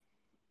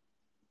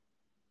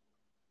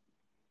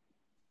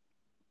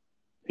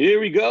Here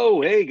we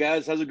go. Hey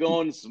guys, how's it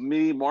going? It's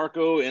me,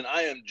 Marco, and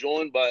I am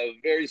joined by a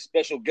very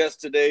special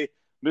guest today,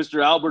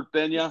 Mr. Albert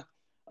Pena,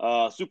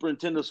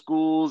 Superintendent of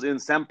Schools in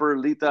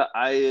Samperlita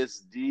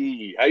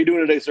ISD. How you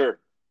doing today, sir?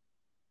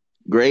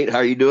 Great. How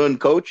are you doing,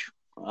 Coach?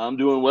 I'm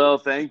doing well,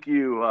 thank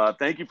you.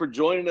 Thank you for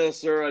joining us,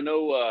 sir. I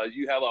know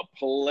you have a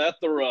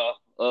plethora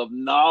of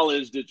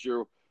knowledge that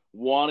you're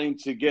wanting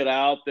to get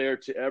out there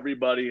to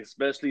everybody,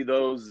 especially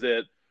those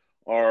that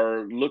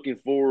are looking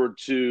forward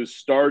to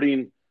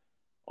starting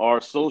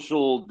our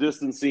social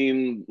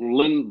distancing,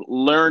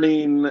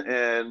 learning,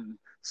 and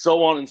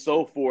so on and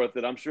so forth.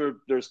 And I'm sure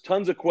there's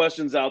tons of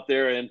questions out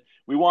there, and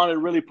we want to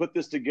really put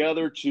this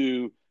together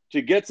to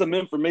get some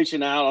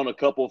information out on a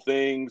couple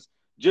things,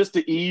 just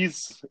to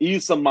ease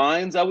some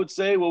minds. I would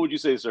say. What would you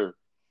say, sir?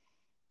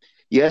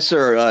 Yes,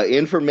 sir.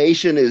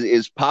 Information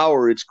is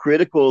power. It's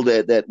critical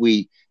that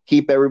we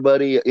keep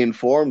everybody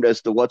informed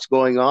as to what's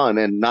going on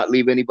and not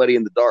leave anybody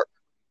in the dark.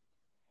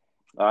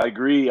 I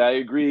agree. I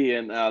agree.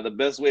 And the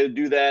best way to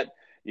do that,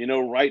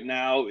 right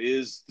now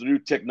is through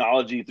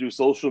technology, through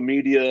social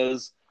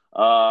medias,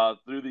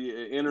 through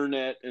the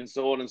internet, and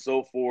so on and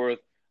so forth.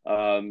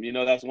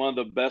 That's one of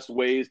the best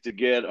ways to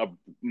get a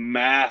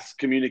mass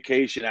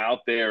communication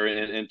out there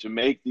and to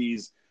make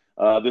this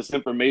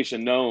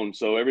information known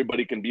so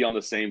everybody can be on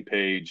the same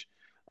page.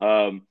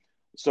 Um,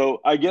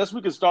 so I guess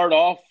we could start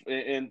off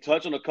and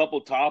touch on a couple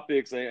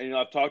topics.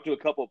 I've talked to a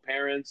couple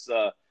parents.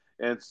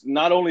 And it's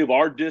not only of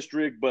our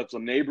district but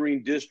some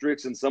neighboring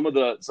districts and some of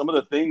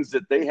the things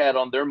that they had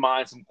on their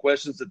mind, some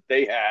questions that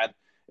they had.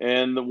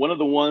 And one of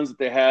the ones that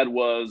they had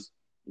was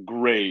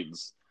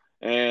grades,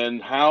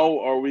 and how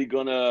are we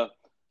gonna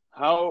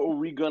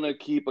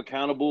keep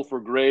accountable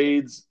for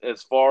grades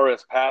as far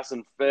as pass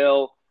and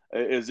fail?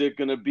 Is it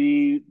going to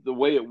be the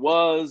way it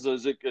was?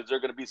 Is there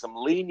going to be some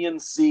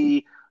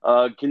leniency?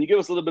 Can you give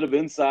us a little bit of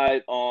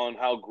insight on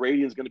how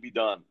grading is going to be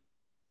done?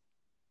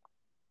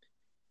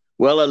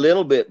 Well, a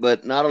little bit,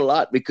 but not a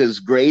lot, because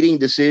grading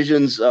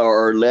decisions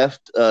are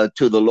left to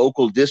the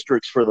local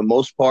districts for the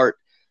most part,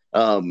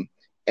 um,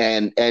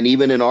 and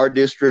even in our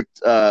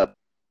district, to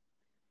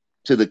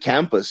the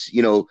campus.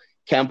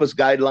 Campus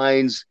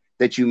guidelines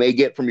that you may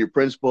get from your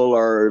principal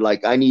are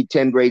like, I need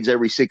 10 grades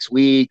every 6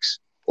 weeks,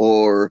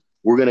 or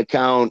we're going to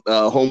count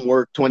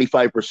homework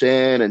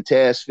 25% and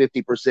tests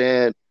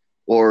 50%,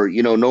 or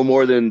no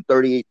more than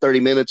 30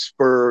 minutes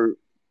per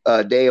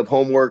day of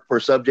homework per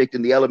subject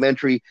in the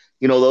elementary.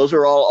 Those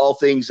are all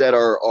things that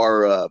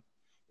are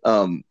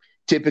um,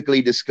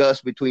 typically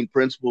discussed between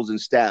principals and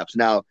staffs.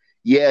 Now,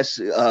 yes,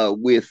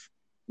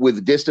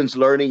 with distance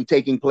learning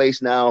taking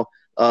place now,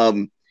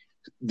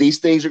 these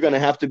things are going to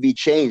have to be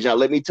changed. Now,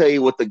 let me tell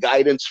you what the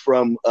guidance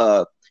from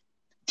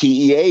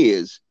TEA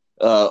is.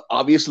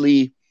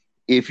 Obviously,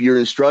 if your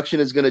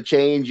instruction is going to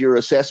change, your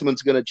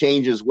assessment's going to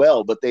change as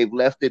well. But they've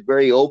left it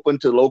very open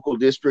to local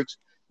districts.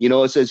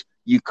 It says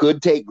you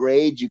could take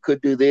grades, you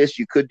could do this,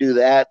 you could do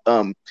that.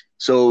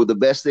 So the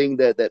best thing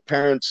that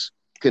parents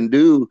can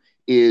do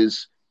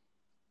is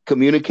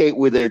communicate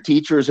with their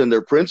teachers and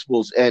their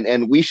principals,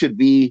 and we should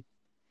be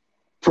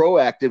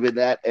proactive in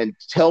that and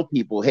tell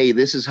people, hey,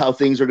 this is how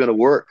things are going to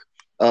work.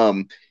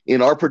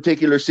 In our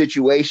particular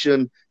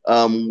situation,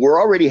 we're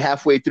already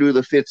halfway through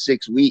the fifth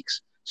 6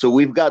 weeks. So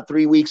we've got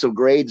 3 weeks of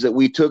grades that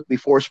we took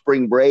before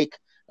spring break.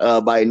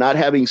 By not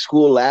having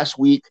school last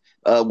week,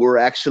 we're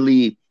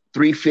actually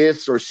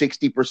three-fifths or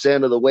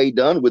 60% of the way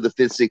done with the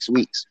fifth 6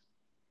 weeks.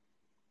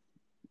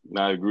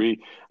 I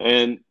agree.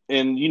 And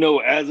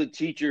as a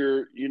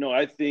teacher,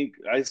 I think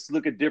I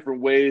look at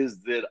different ways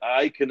that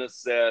I can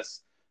assess,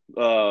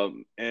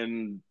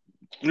 and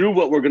through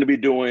what we're going to be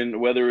doing,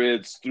 whether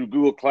it's through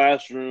Google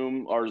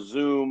Classroom, our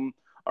Zoom,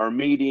 our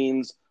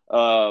meetings.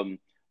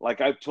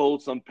 Like I've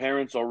told some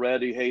parents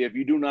already, hey, if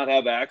you do not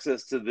have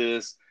access to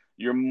this,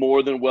 you're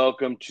more than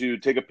welcome to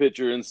take a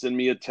picture and send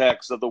me a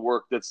text of the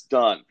work that's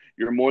done.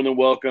 You're more than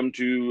welcome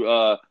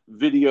to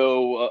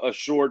video a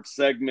short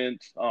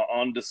segment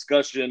on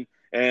discussion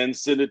and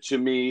send it to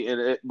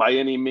me by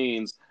any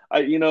means.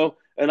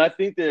 And I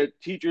think that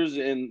teachers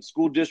and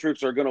school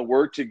districts are going to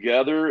work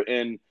together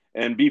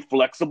and be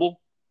flexible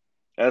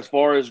as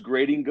far as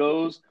grading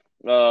goes.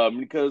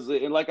 Because,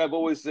 and like I've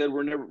always said,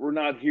 we're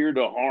not here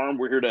to harm,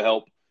 we're here to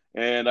help.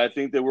 And I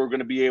think that we're going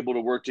to be able to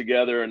work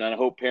together, and I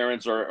hope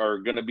parents are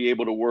going to be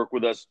able to work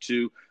with us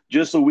too,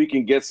 just so we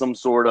can get some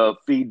sort of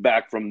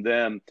feedback from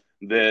them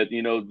that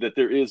that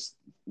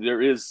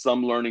there is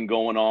some learning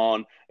going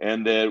on,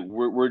 and that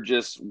we're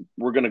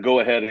going to go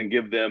ahead and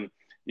give them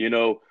you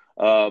know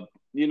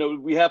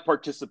we have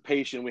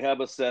participation, we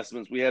have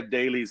assessments, we have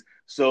dailies.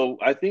 So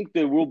I think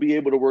that we'll be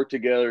able to work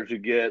together to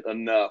get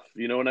enough.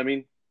 You know what I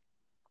mean?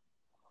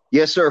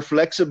 Yes, sir.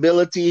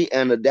 Flexibility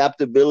and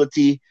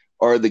adaptability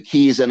are the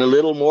keys. And a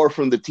little more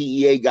from the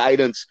TEA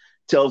guidance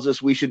tells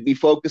us we should be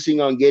focusing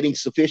on getting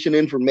sufficient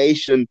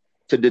information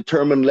to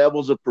determine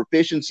levels of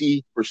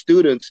proficiency for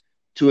students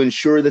to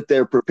ensure that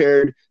they're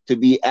prepared to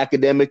be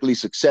academically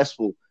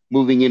successful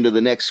moving into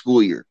the next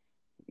school year.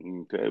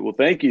 Okay. Well,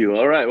 thank you.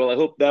 All right. Well, I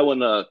hope that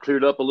one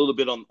cleared up a little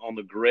bit on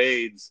the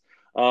grades.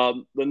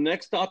 The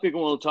next topic I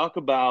want to talk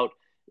about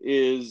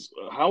is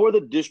how are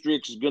the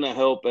districts going to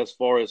help as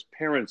far as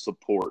parent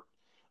support?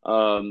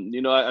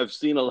 I've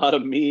seen a lot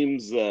of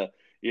memes,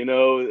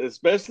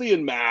 especially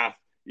in math.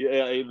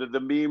 Yeah, the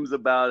memes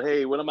about,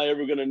 hey, when am I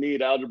ever going to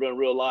need algebra in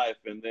real life?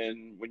 And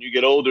then when you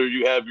get older,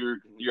 you have your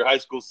high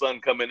school son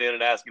coming in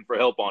and asking for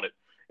help on it.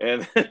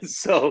 And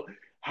so,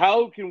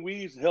 how can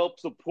we help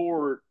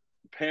support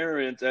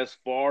parents as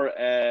far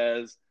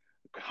as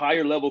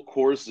higher level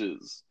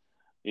courses?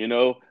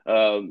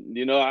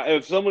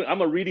 If someone,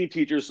 I'm a reading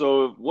teacher,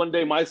 so if one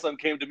day my son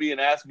came to me and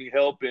asked me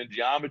help in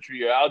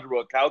geometry or algebra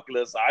or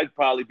calculus, I'd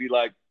probably be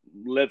like,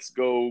 let's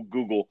go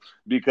Google,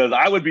 because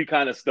I would be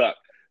kind of stuck.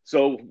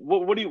 So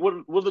what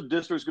are the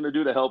districts going to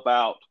do to help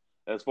out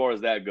as far as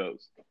that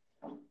goes?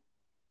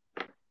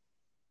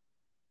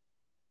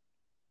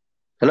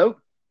 Hello?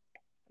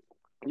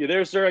 You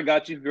there, sir? I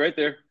got you right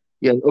there.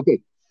 Yeah, okay.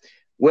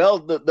 Well,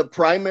 the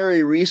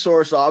primary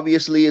resource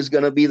obviously is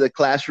going to be the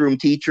classroom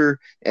teacher,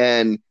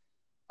 and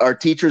our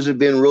teachers have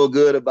been real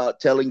good about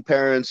telling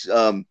parents,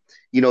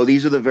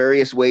 these are the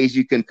various ways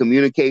you can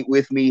communicate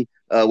with me,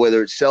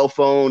 whether it's cell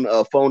phone,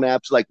 phone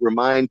apps like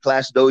Remind,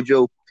 Class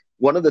Dojo.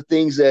 One of the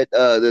things that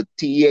the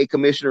TEA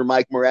Commissioner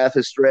Mike Morath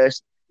has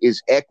stressed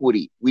is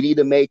equity. We need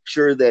to make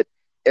sure that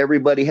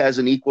everybody has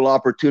an equal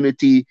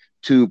opportunity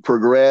to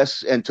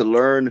progress and to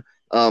learn.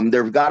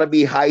 There've got to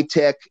be high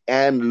tech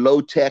and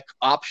low tech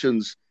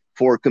options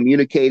for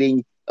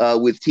communicating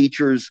with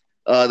teachers.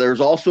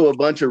 There's also a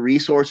bunch of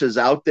resources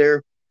out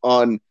there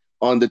on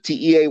the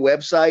TEA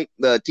website.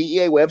 The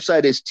TEA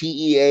website is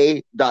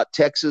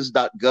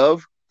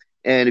tea.texas.gov.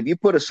 And if you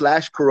put a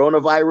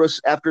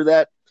 /coronavirus after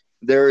that,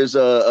 there is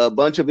a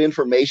bunch of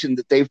information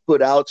that they've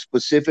put out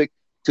specific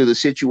to the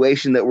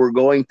situation that we're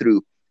going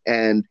through.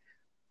 And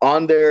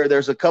on there,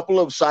 there's a couple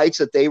of sites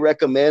that they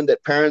recommend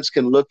that parents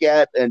can look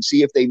at and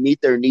see if they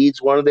meet their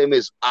needs. One of them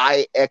is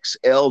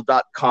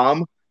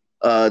ixl.com.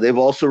 They've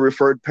also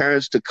referred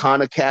parents to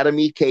Khan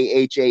Academy,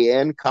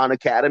 Khan, Khan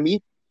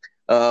Academy.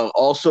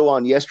 Also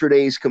on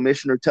yesterday's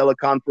commissioner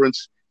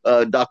teleconference,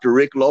 Dr.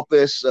 Rick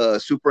Lopez,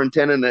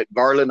 superintendent at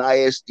Garland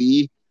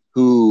ISD,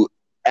 who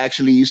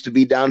actually used to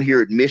be down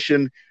here at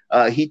Mission,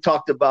 he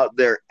talked about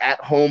their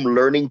at-home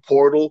learning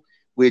portal,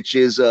 which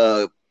is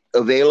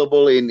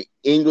available in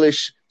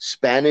English,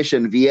 Spanish,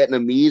 and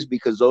Vietnamese,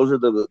 because those are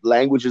the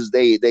languages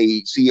they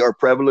see are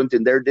prevalent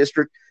in their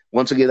district.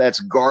 Once again, that's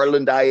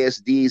Garland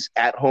ISD's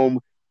at-home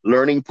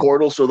learning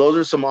portal. So those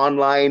are some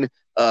online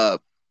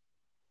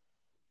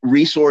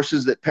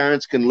resources that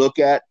parents can look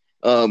at.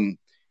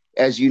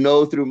 As you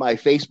know, through my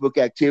Facebook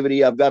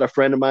activity, I've got a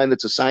friend of mine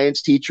that's a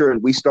science teacher,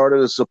 and we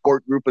started a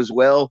support group as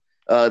well.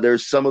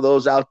 There's some of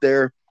those out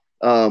there.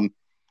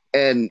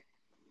 And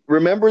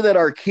remember that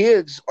our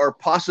kids are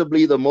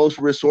possibly the most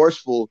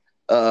resourceful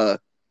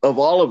of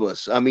all of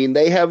us. I mean,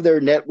 they have their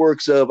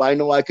networks of, I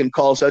know I can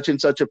call such and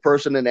such a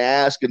person and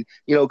ask, and,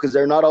 because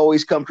they're not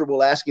always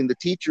comfortable asking the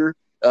teacher.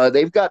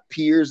 They've got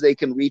peers they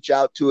can reach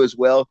out to as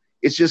well.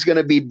 It's just going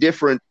to be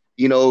different.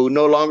 No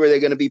longer are they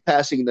going to be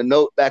passing the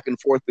note back and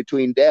forth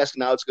between desks.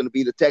 Now it's going to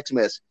be the text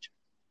message.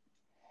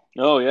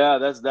 Oh yeah,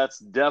 that's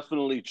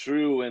definitely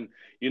true. And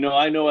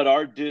I know at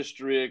our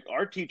district,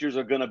 our teachers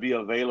are going to be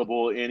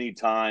available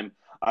anytime.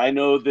 I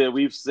know that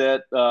we've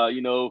set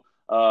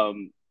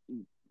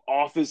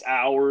office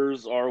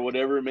hours or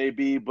whatever it may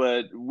be,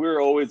 but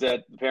we're always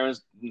at the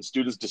parents' and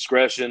students'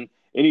 discretion.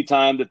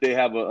 Anytime that they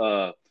have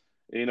a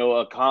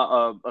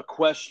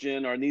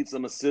question or need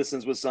some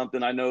assistance with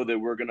something, I know that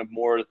we're going to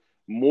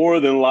more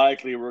than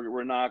likely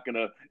we're not going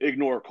to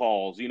ignore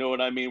calls. You know what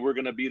I mean? We're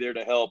going to be there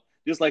to help,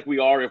 just like we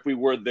are if we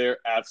were there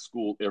at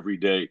school every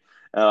day.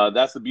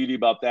 That's the beauty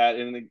about that.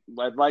 And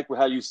I like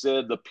how you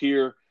said the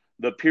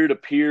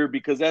peer-to-peer,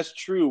 because that's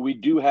true. We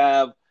do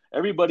have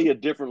everybody at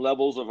different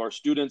levels of our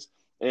students,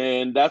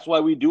 and that's why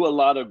we do a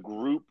lot of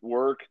group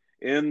work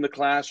in the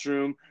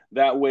classroom.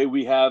 That way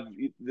we have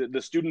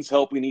the students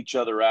helping each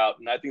other out,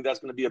 and I think that's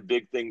going to be a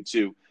big thing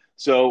too.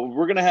 So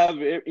we're going to have,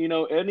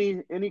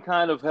 any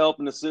kind of help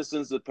and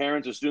assistance that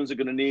parents or students are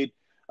going to need.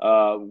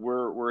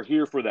 We're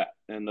here for that,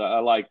 and I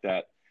like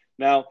that.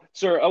 Now,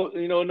 sir,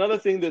 another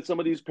thing that some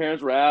of these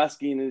parents were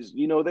asking is,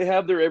 they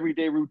have their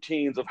everyday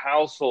routines of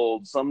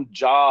households, some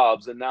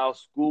jobs, and now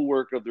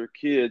schoolwork of their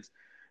kids.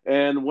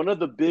 And one of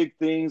the big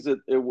things that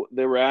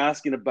they were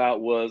asking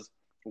about was,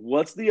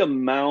 what's the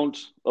amount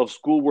of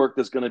schoolwork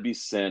that's going to be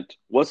sent?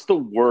 What's the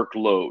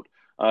workload?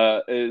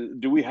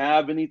 Do we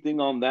have anything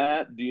on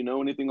that? Do you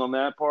know anything on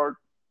that part?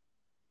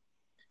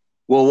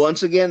 Well,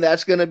 once again,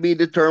 that's going to be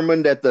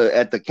determined at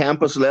the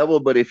campus level.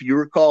 But if you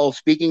recall,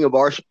 speaking of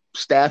our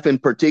staff in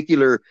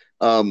particular,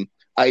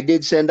 I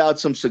did send out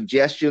some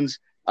suggestions.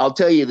 I'll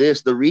tell you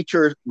this: the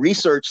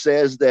research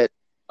says that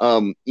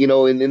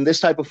in this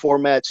type of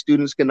format,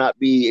 students cannot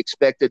be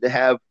expected to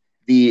have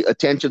the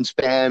attention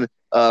span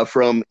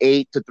from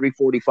 8 to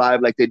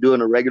 3:45 like they do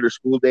in a regular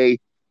school day.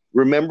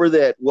 Remember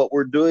that what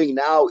we're doing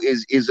now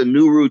is a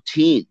new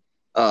routine.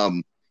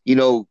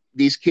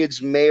 These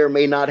kids may or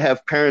may not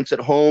have parents at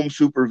home,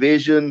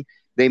 supervision.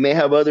 They may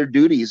have other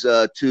duties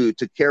to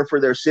care for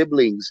their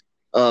siblings.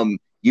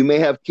 You may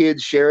have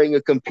kids sharing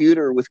a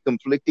computer with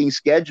conflicting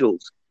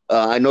schedules.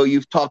 I know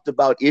you've talked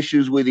about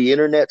issues with the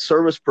internet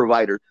service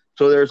provider.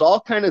 So there's all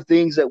kind of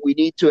things that we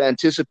need to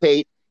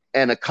anticipate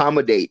and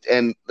accommodate.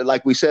 And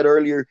like we said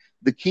earlier,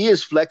 the key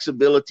is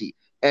flexibility.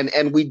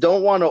 And we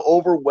don't want to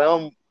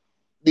overwhelm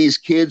these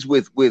kids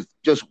with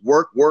just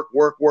work,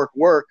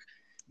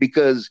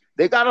 because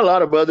they got a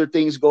lot of other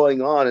things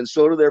going on, and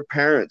so do their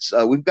parents.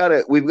 We've got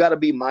to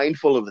be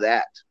mindful of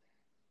that.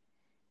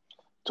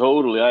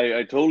 Totally.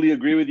 I totally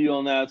agree with you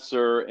on that,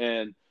 sir.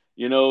 And,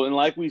 and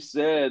like we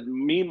said,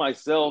 me,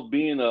 myself,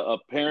 being a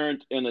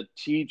parent and a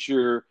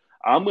teacher,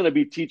 I'm going to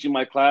be teaching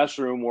my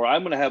classroom where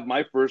I'm going to have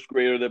my first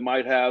grader that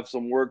might have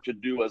some work to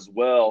do as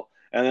well.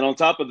 And then on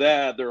top of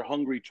that, they're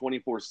hungry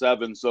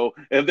 24/7. So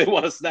if they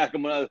want to snack,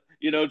 I'm going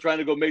to, trying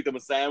to go make them a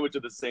sandwich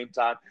at the same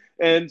time.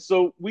 And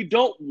so we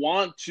don't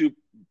want to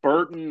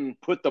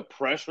put the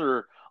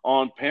pressure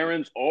on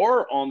parents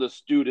or on the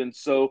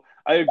students. So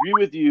I agree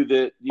with you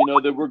that,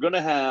 that we're going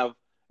to have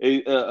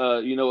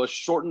a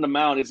shortened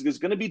amount. It's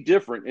going to be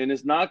different, and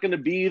it's not going to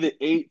be the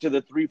 8 to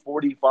the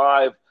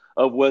 3:45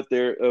 of what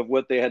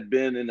they had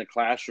been in the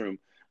classroom,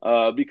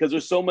 because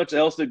there's so much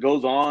else that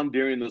goes on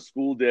during the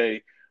school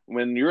day.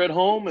 When you're at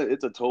home,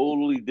 it's a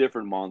totally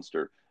different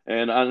monster.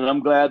 And I'm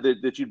glad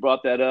that you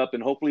brought that up,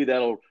 and hopefully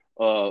that'll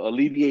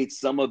alleviate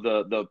some of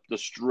the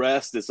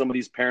stress that some of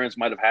these parents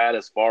might have had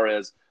as far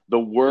as the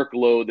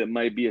workload that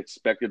might be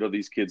expected of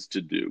these kids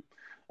to do.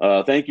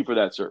 Thank you for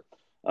that, sir.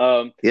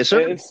 Yes,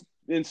 sir.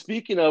 And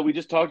speaking of, we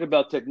just talked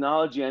about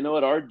technology. I know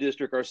at our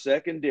district, our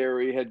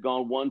secondary had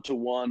gone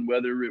 1-to-1,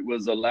 whether it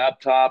was a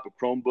laptop, a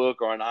Chromebook,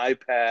 or an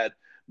iPad.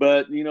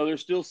 But,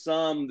 there's still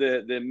some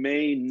that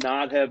may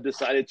not have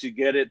decided to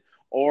get it,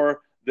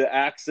 or the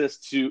access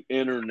to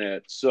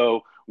internet.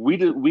 So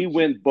we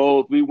went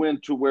both. We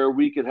went to where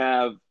we could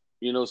have,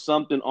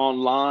 something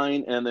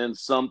online and then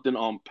something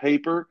on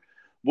paper.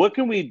 What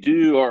can we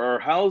do, or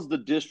how's the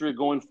district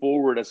going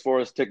forward as far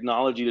as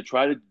technology to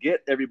try to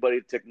get everybody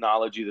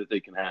technology that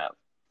they can have?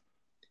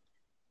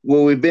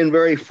 Well, we've been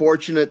very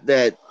fortunate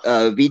that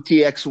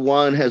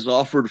VTX1 has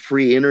offered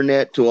free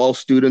internet to all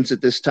students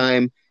at this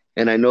time.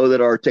 And I know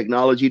that our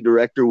technology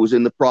director was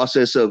in the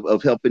process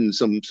of helping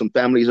some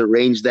families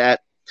arrange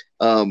that.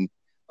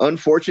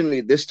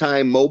 Unfortunately, this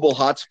time, mobile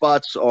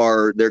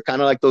hotspots they're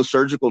kind of like those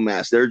surgical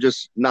masks. They're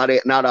just not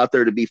out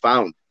there to be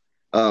found.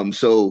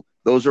 So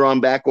those are on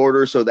back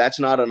order. So that's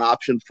not an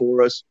option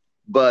for us.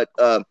 But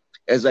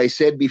as I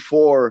said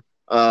before,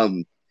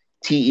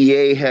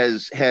 TEA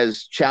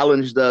has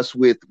challenged us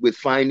with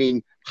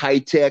finding high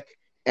tech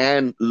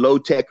and low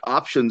tech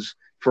options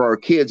for our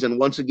kids. And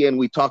once again,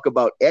 we talk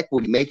about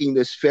equity, making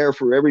this fair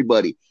for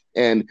everybody.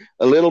 And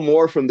a little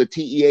more from the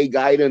TEA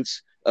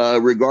guidance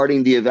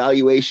regarding the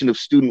evaluation of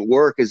student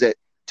work is that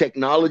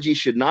technology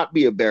should not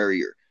be a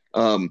barrier.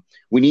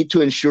 We need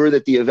to ensure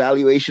that the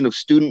evaluation of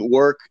student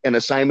work and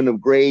assignment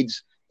of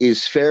grades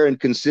is fair and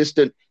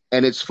consistent,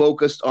 and it's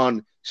focused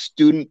on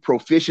student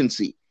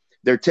proficiency.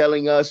 They're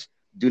telling us,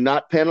 do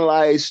not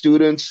penalize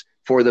students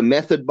for the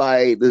method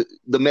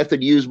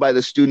used by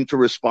the student to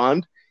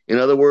respond. In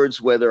other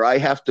words, whether I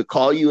have to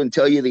call you and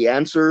tell you the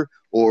answer,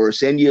 or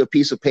send you a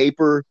piece of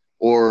paper,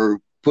 or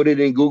put it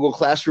in Google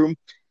Classroom,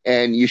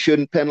 and you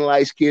shouldn't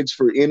penalize kids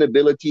for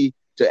inability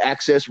to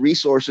access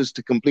resources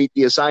to complete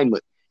the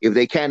assignment. If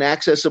they can't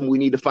access them, we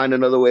need to find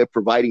another way of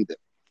providing them.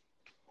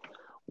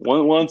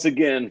 Once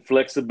again,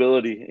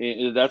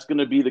 flexibility. That's going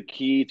to be the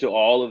key to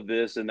all of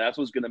this, and that's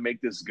what's going to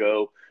make this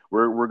go.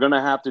 We're going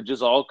to have to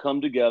just all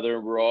come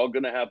together. We're all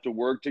going to have to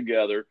work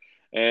together,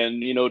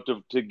 and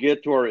to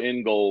get to our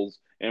end goals.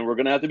 And we're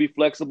going to have to be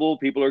flexible.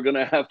 People are going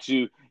to have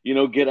to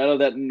get out of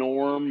that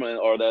norm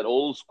or that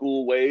old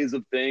school ways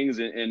of things,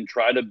 and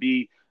try to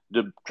be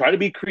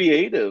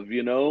creative.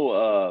 We've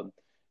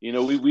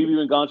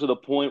even gone to the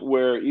point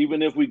where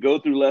even if we go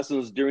through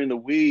lessons during the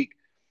week,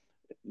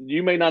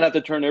 you may not have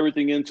to turn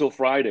everything in till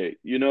Friday,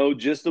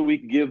 just so we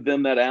can give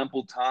them that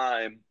ample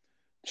time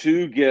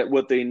to get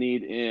what they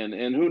need in.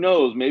 And who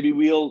knows, maybe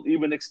we'll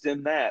even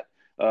extend that.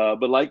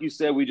 But like you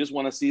said, we just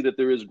want to see that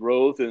there is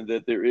growth, and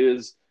that there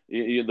is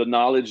the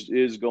knowledge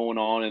is going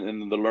on,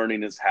 and the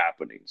learning is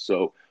happening.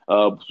 So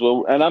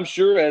and I'm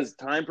sure as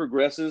time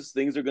progresses,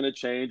 things are going to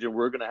change, and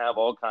we're going to have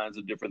all kinds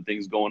of different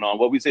things going on.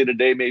 What we say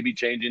today may be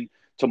changing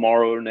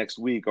tomorrow or next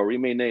week, or we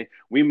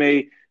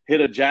may hit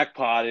a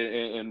jackpot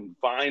and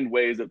find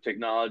ways of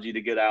technology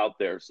to get out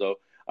there. So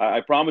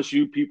I promise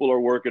you, people are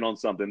working on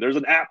something. There's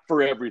an app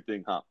for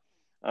everything,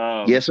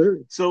 huh? Yes, sir.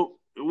 So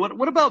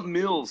what about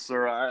meals,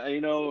 sir?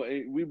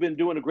 We've been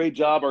doing a great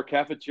job. Our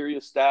cafeteria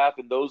staff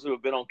and those who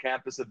have been on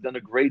campus have done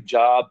a great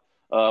job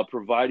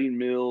providing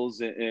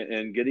meals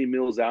and getting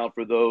meals out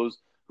for those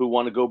who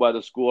want to go by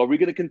the school. Are we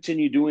going to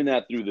continue doing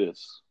that through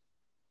this?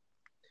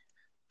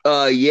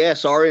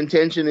 Yes, our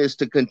intention is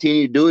to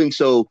continue doing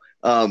so.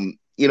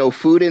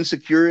 Food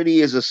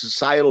insecurity is a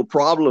societal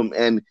problem,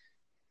 and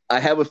I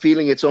have a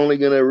feeling it's only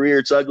going to rear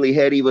its ugly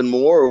head even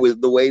more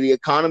with the way the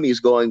economy is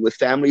going, with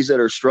families that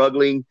are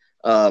struggling.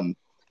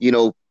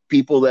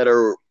 people that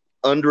are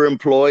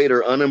underemployed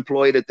or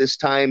unemployed at this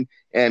time,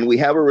 and we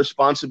have a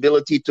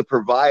responsibility to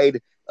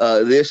provide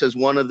this as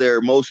one of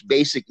their most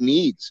basic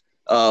needs.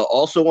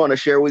 Also want to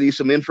share with you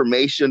some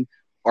information.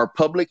 Our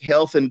public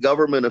health and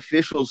government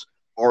officials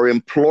are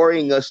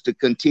imploring us to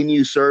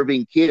continue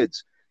serving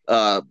kids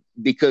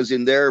because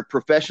in their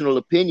professional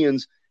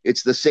opinions,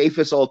 it's the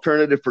safest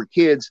alternative for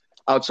kids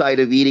outside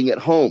of eating at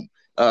home,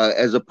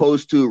 as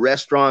opposed to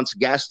restaurants,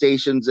 gas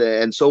stations,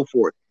 and so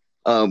forth.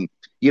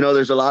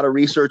 There's a lot of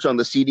research on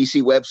the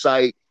CDC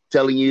website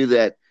telling you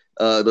that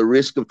the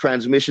risk of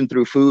transmission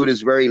through food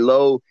is very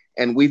low.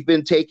 And we've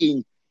been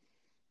taking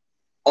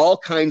all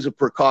kinds of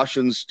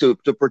precautions to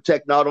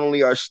protect not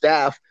only our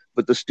staff,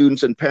 but the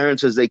students and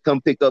parents as they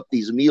come pick up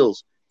these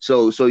meals.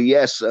 So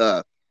yes,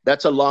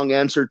 that's a long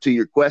answer to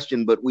your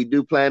question, but we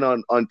do plan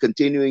on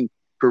continuing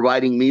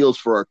providing meals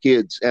for our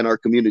kids and our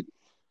community.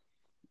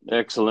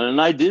 Excellent.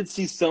 And I did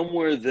see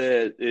somewhere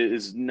that it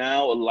is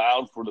now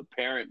allowed for the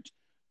parent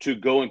to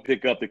go and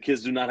pick up. The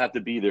kids do not have to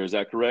be there. Is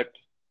that correct?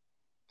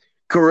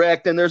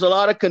 Correct. And there's a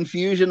lot of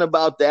confusion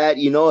about that.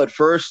 At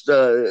first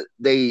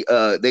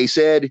they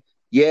said,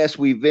 yes,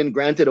 we've been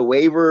granted a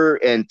waiver,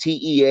 and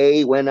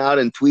TEA went out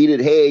and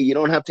tweeted, hey, you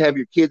don't have to have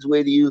your kids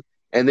with you.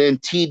 And then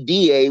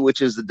TDA,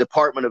 which is the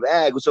Department of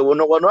Ag, so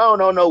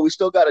no, we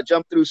still got to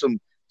jump through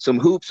some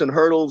hoops and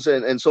hurdles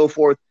and so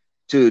forth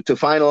to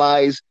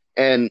finalize.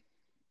 And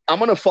I'm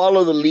going to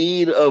follow the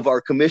lead of our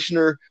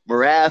Commissioner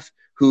Morath,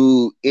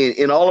 who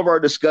in all of our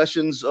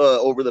discussions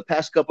over the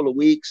past couple of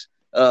weeks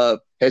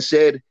has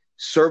said,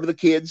 serve the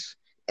kids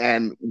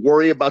and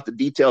worry about the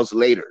details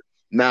later.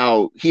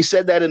 Now, he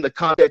said that in the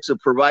context of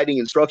providing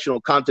instructional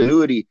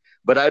continuity,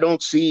 but I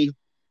don't see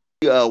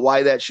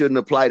why that shouldn't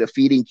apply to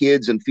feeding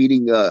kids and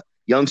feeding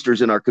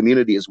youngsters in our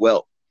community as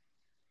well.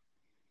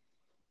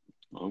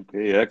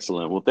 Okay,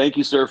 excellent. Well, thank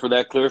you, sir, for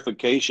that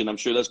clarification. I'm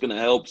sure that's going to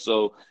help.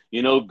 So,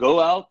 go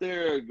out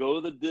there, go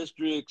to the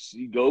districts,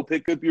 go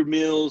pick up your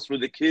meals for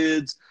the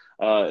kids.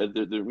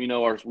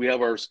 We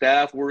have our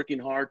staff working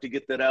hard to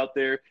get that out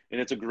there, and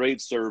it's a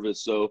great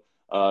service. So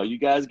you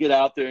guys get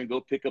out there and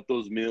go pick up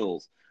those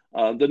meals.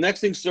 The next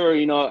thing, sir,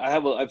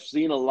 I've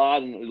seen a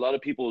lot, and a lot of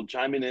people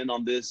chiming in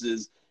on this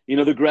is,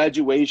 the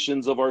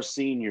graduations of our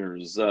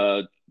seniors,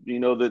 the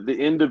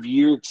end of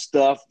year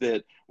stuff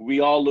that we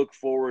all look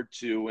forward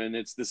to. And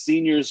it's the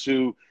seniors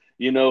who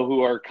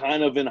are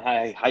kind of in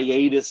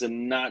hiatus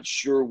and not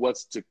sure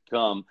what's to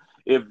come.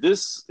 If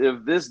this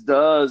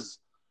does,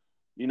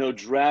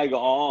 drag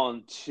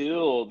on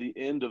till the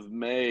end of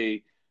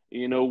May,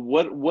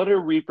 what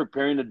are we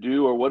preparing to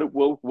do, or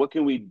what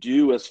can we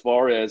do as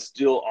far as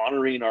still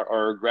honoring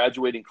our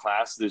graduating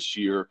class this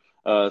year,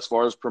 as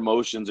far as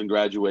promotions and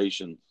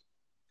graduations?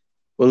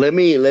 Well, let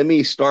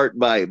me start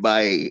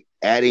by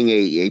adding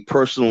a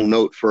personal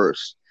note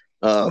first.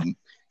 I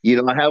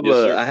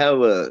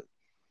have a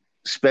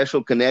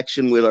special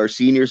connection with our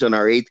seniors and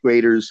our eighth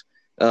graders,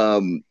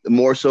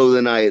 more so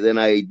than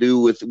I do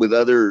with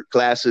other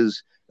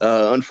classes.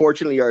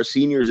 Unfortunately, our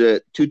seniors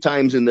at two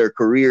times in their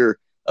career,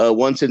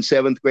 once in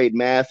seventh grade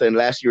math and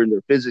last year in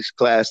their physics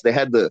class, they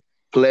had the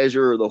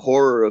pleasure or the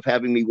horror of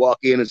having me walk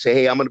in and say,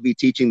 hey, I'm going to be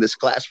teaching this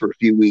class for a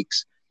few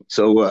weeks.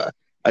 So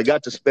I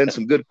got to spend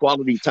some good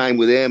quality time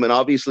with them, and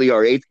obviously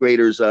our eighth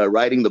graders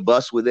riding the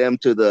bus with them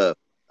to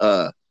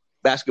the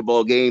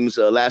basketball games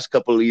last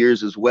couple of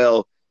years as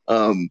well.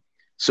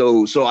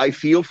 So I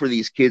feel for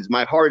these kids.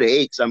 My heart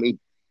aches. I mean,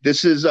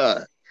 this is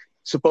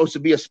supposed to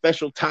be a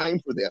special time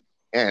for them,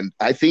 and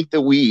I think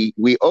that we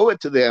owe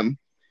it to them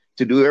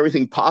to do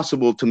everything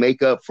possible to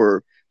make up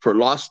for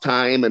lost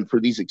time and for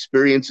these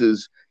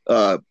experiences.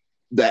 The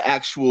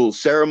actual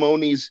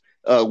ceremonies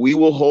we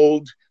will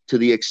hold to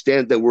the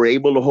extent that we're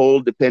able to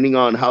hold, depending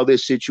on how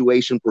this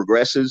situation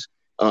progresses.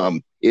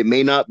 It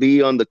may not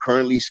be on the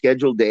currently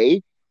scheduled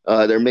day.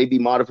 There may be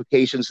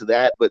modifications to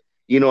that, but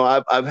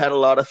I've had a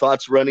lot of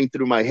thoughts running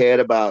through my head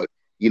about,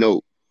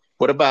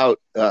 what about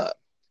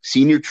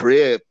senior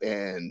trip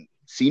and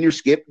senior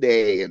skip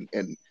day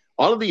and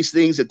all of these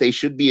things that they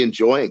should be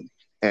enjoying.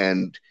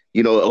 And,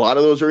 a lot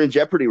of those are in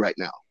jeopardy right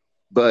now.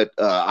 But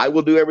I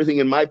will do everything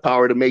in my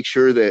power to make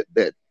sure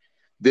that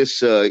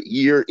this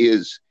year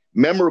is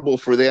memorable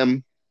for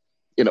them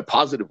in a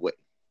positive way.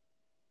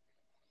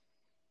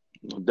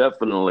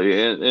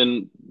 Definitely.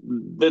 And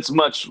it's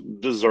much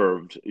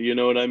deserved. You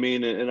know what I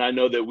mean? And I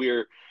know that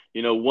we're,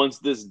 once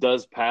this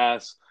does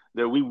pass,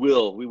 that we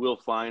will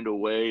find a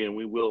way, and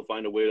we will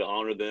find a way to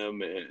honor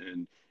them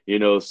and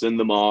send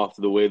them off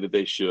the way that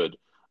they should.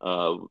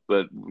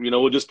 But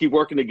we'll just keep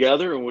working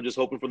together, and we're just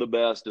hoping for the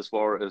best as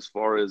far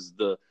as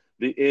the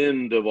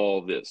end of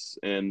all this.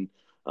 And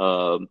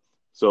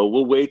so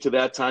we'll wait till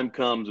that time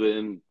comes,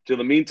 and till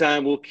the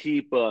meantime, we'll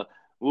keep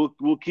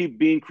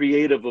being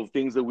creative of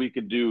things that we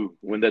can do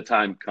when that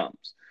time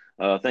comes.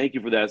 Thank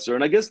you for that, sir.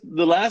 And I guess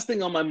the last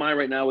thing on my mind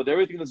right now, with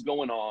everything that's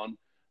going on,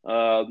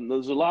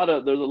 there's a lot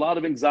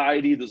of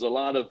anxiety, there's a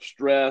lot of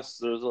stress,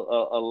 there's a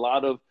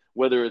lot of,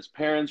 whether it's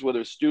parents, whether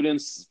it's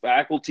students,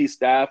 faculty,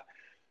 staff.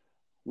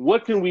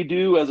 What can we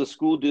do as a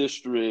school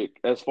district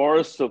as far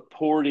as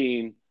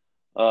supporting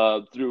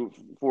through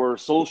for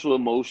social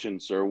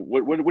emotions, sir?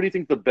 What do you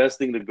think the best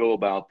thing to go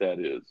about that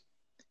is?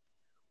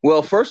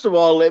 Well, first of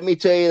all, let me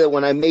tell you that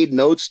when I made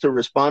notes to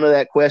respond to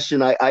that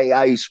question,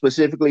 I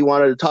specifically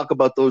wanted to talk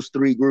about those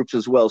three groups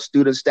as well: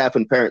 students, staff,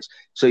 and parents.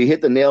 So you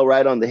hit the nail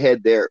right on the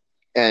head there.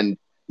 And,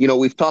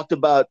 we've talked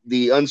about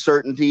the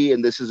uncertainty,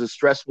 and this is a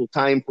stressful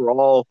time for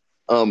all.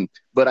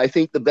 But I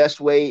think the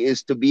best way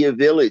is to be a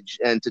village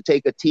and to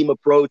take a team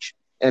approach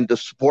and to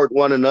support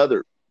one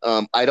another.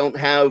 I don't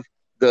have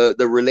the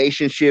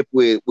relationship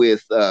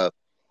with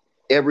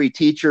every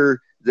teacher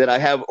that I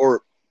have,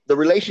 or the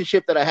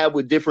relationship that I have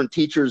with different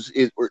teachers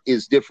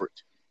is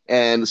different.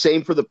 And the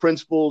same for the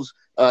principals.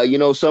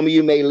 Some of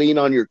you may lean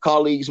on your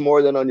colleagues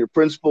more than on your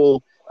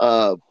principal,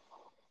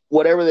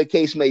 whatever the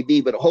case may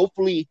be. But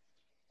hopefully,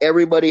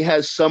 everybody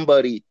has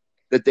somebody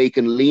that they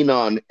can lean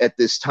on at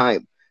this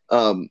time.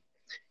 I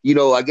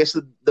guess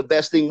the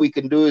best thing we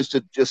can do is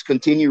to just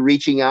continue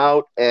reaching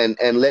out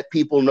and let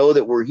people know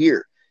that we're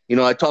here.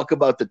 I talk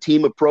about the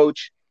team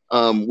approach.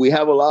 We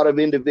have a lot of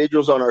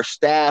individuals on our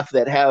staff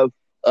that have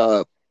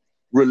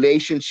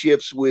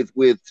relationships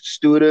with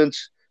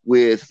students,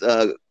 with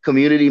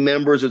community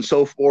members, and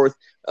so forth.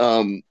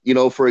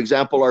 For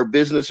example, our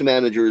business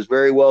manager is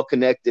very well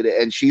connected,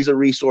 and she's a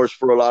resource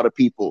for a lot of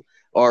people.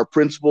 Our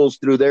principals,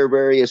 through their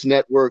various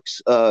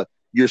networks,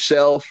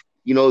 yourself,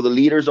 the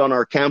leaders on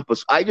our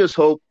campus. I just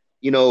hope,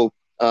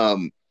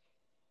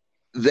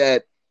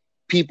 that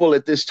people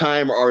at this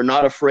time are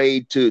not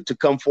afraid to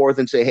come forth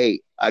and say, hey,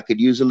 I could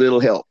use a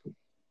little help.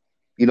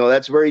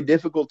 That's very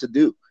difficult to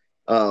do.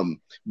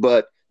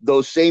 But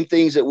those same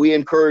things that we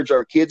encourage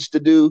our kids to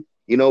do,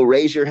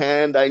 raise your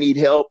hand, I need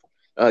help.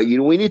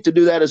 We need to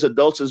do that as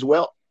adults as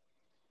well.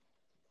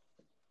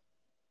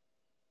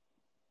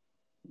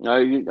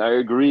 I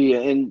agree,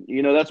 and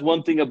that's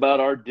one thing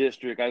about our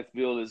district. I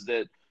feel is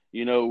that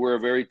we're a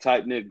very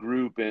tight knit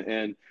group,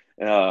 and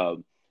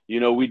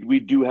we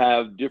do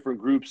have different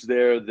groups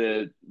there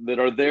that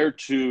are there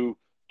to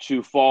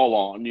fall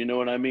on, you know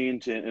what I mean,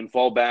 and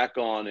fall back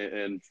on,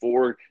 and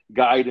for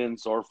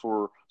guidance or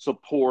for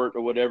support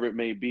or whatever it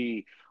may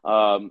be.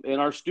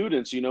 And our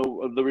students,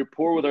 the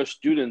rapport with our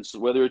students,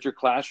 whether it's your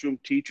classroom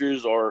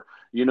teachers or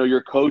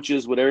your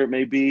coaches, whatever it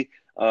may be.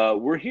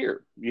 We're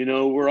here.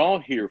 We're all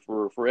here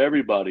for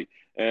everybody.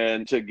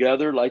 And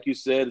together, like you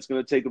said, it's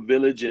going to take a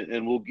village,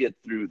 and we'll get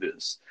through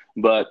this.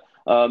 But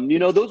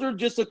those are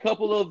just a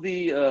couple of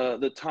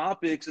the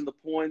topics and the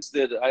points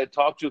that I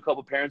talked to a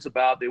couple of parents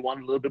about. They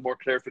wanted a little bit more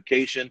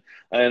clarification,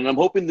 and I'm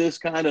hoping this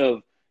kind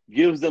of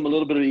gives them a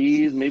little bit of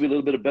ease, maybe a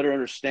little bit of better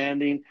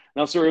understanding.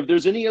 Now, sir, if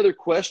there's any other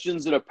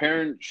questions that a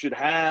parent should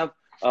have,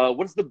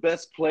 what's the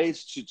best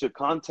place to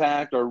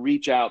contact or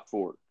reach out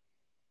for?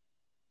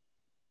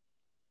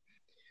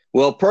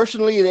 Well,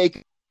 personally, they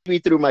can reach me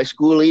through my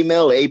school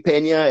email,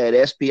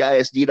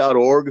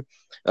 apena@spisd.org.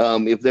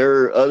 If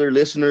there are other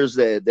listeners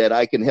that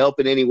I can help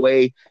in any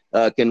way,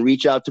 can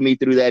reach out to me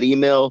through that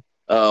email.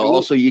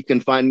 Also, you can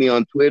find me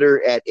on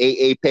Twitter at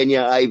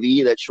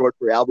AAPenaIV. That's short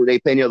for Albert A.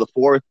 Pena the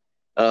Fourth.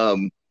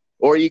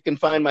 Or you can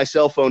find my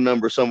cell phone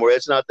number somewhere.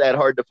 It's not that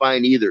hard to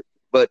find either.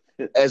 But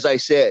as I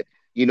said,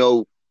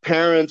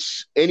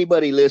 parents,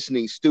 anybody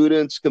listening,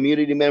 students,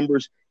 community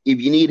members,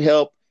 if you need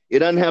help, it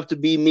doesn't have to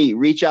be me.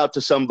 Reach out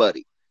to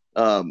somebody.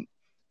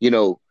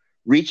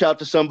 Reach out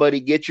to somebody.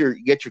 Get your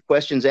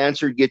questions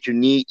answered. Get your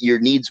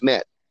needs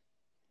met.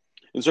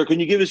 And sir, can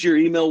you give us your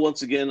email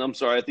once again? I'm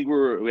sorry, I think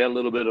we had a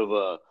little bit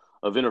of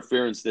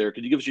interference there.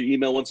 Could you give us your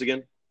email once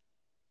again?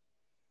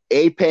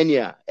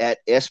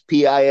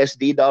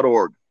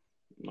 apena@spisd.org.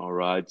 All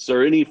right,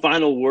 sir. Any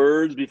final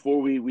words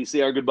before we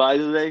say our goodbye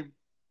today?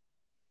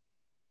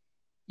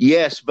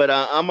 Yes, but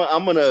I'm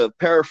going to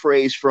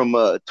paraphrase from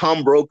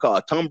Tom Brokaw.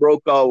 Tom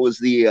Brokaw was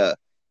the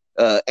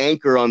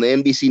anchor on the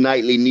NBC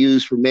Nightly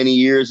News for many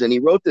years, and he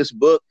wrote this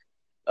book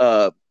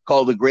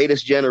called The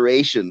Greatest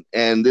Generation.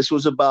 And this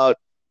was about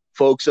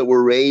folks that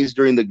were raised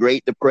during the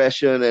Great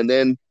Depression and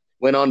then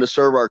went on to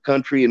serve our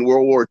country in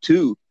World War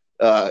II.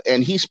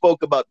 And he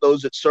spoke about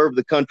those that served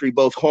the country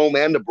both home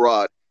and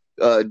abroad,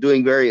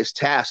 doing various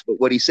tasks.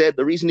 But what he said,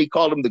 the reason he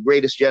called them the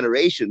greatest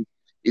generation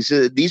is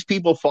that these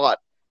people fought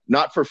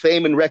not for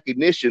fame and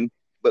recognition,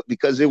 but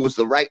because it was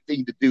the right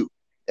thing to do.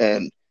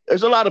 And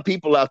there's a lot of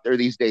people out there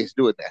these days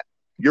doing that.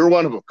 You're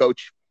one of them,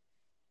 Coach.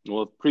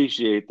 Well,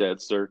 appreciate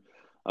that, sir.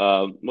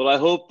 Well, I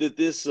hope that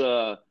this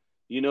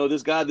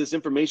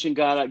information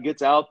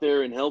gets out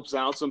there and helps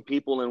out some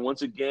people. And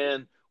once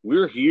again,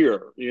 we're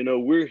here.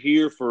 We're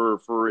here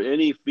for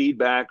any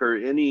feedback or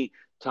any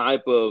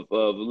type of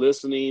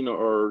listening,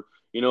 or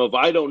if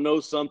I don't know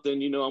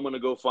something, I'm going to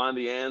go find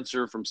the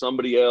answer from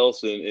somebody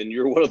else, and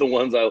you're one of the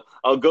ones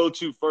I'll go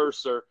to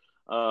first, sir.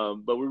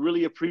 But we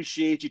really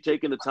appreciate you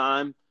taking the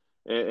time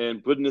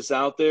and putting this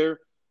out there.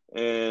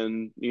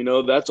 And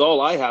that's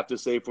all I have to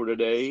say for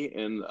today.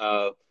 And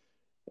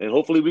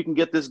hopefully we can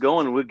get this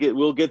going.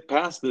 We'll get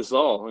past this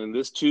all, and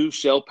this too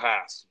shall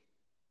pass.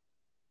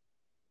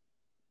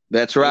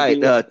 That's right.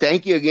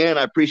 Thank you again.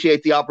 I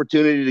appreciate the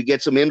opportunity to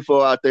get some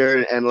info out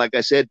there. And like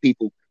I said,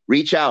 people,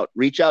 reach out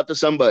to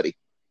somebody.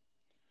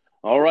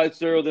 All right,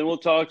 sir. Then we'll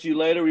talk to you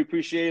later. We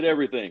appreciate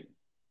everything.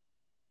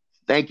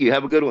 Thank you.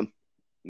 Have a good one.